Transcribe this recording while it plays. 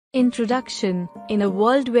Introduction. In a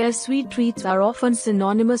world where sweet treats are often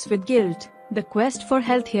synonymous with guilt, the quest for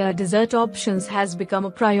healthier dessert options has become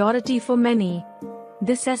a priority for many.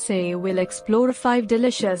 This essay will explore 5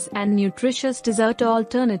 delicious and nutritious dessert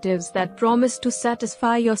alternatives that promise to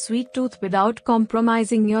satisfy your sweet tooth without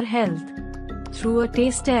compromising your health. Through a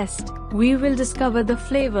taste test, we will discover the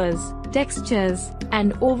flavors, textures,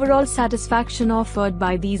 and overall satisfaction offered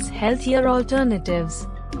by these healthier alternatives.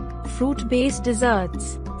 Fruit-based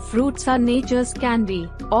desserts. Fruits are nature's candy,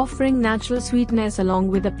 offering natural sweetness along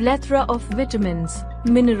with a plethora of vitamins,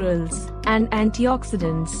 minerals, and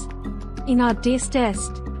antioxidants. In our taste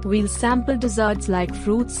test, we'll sample desserts like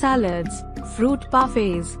fruit salads, fruit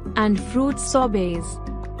parfaits, and fruit sorbets.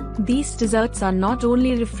 These desserts are not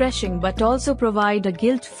only refreshing but also provide a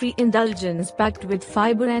guilt-free indulgence packed with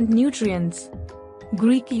fiber and nutrients.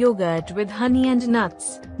 Greek yogurt with honey and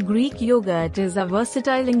nuts. Greek yogurt is a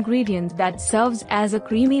versatile ingredient that serves as a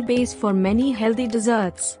creamy base for many healthy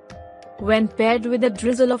desserts. When paired with a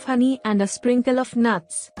drizzle of honey and a sprinkle of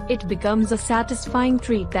nuts, it becomes a satisfying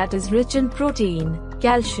treat that is rich in protein,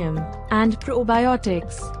 calcium, and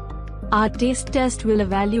probiotics. Our taste test will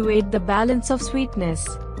evaluate the balance of sweetness,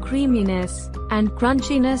 creaminess, and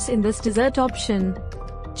crunchiness in this dessert option.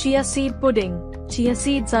 Chia seed pudding. Chia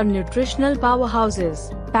seeds are nutritional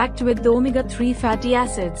powerhouses, packed with omega-3 fatty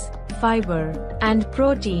acids, fiber, and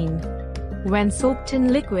protein. When soaked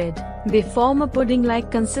in liquid, they form a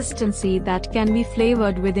pudding-like consistency that can be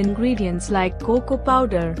flavored with ingredients like cocoa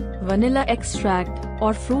powder, vanilla extract,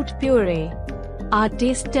 or fruit puree. Our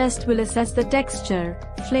taste test will assess the texture,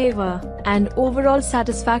 flavor, and overall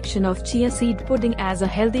satisfaction of chia seed pudding as a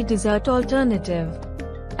healthy dessert alternative.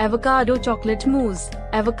 Avocado chocolate mousse.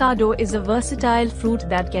 Avocado is a versatile fruit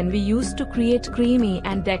that can be used to create creamy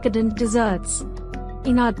and decadent desserts.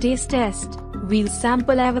 In our taste test, we'll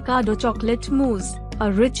sample avocado chocolate mousse,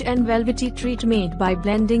 a rich and velvety treat made by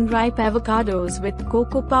blending ripe avocados with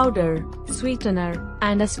cocoa powder, sweetener,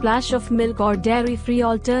 and a splash of milk or dairy-free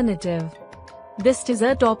alternative. This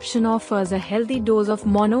dessert option offers a healthy dose of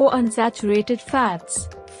monounsaturated fats,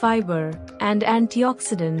 fiber, and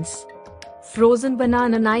antioxidants. Frozen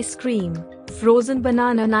banana ice cream. Frozen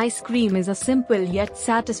banana ice cream is a simple yet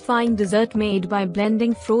satisfying dessert made by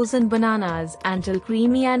blending frozen bananas until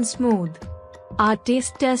creamy and smooth. Our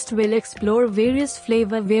taste test will explore various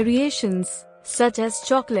flavor variations, such as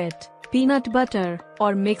chocolate, peanut butter,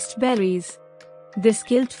 or mixed berries. This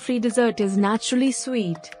guilt-free dessert is naturally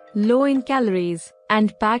sweet, low in calories,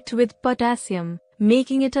 and packed with potassium,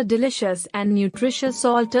 making it a delicious and nutritious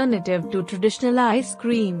alternative to traditional ice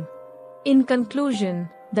cream. In conclusion,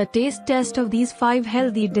 the taste test of these 5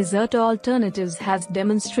 healthy dessert alternatives has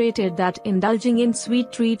demonstrated that indulging in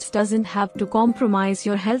sweet treats doesn't have to compromise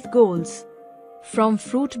your health goals. From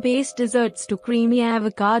fruit-based desserts to creamy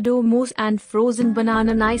avocado mousse and frozen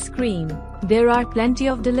banana ice cream, there are plenty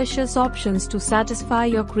of delicious options to satisfy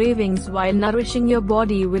your cravings while nourishing your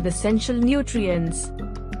body with essential nutrients.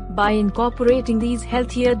 By incorporating these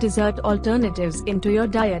healthier dessert alternatives into your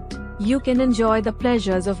diet, you can enjoy the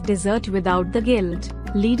pleasures of dessert without the guilt,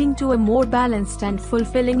 leading to a more balanced and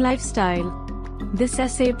fulfilling lifestyle. This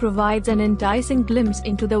essay provides an enticing glimpse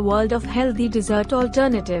into the world of healthy dessert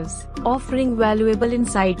alternatives, offering valuable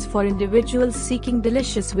insights for individuals seeking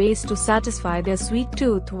delicious ways to satisfy their sweet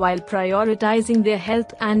tooth while prioritizing their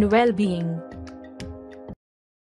health and well-being.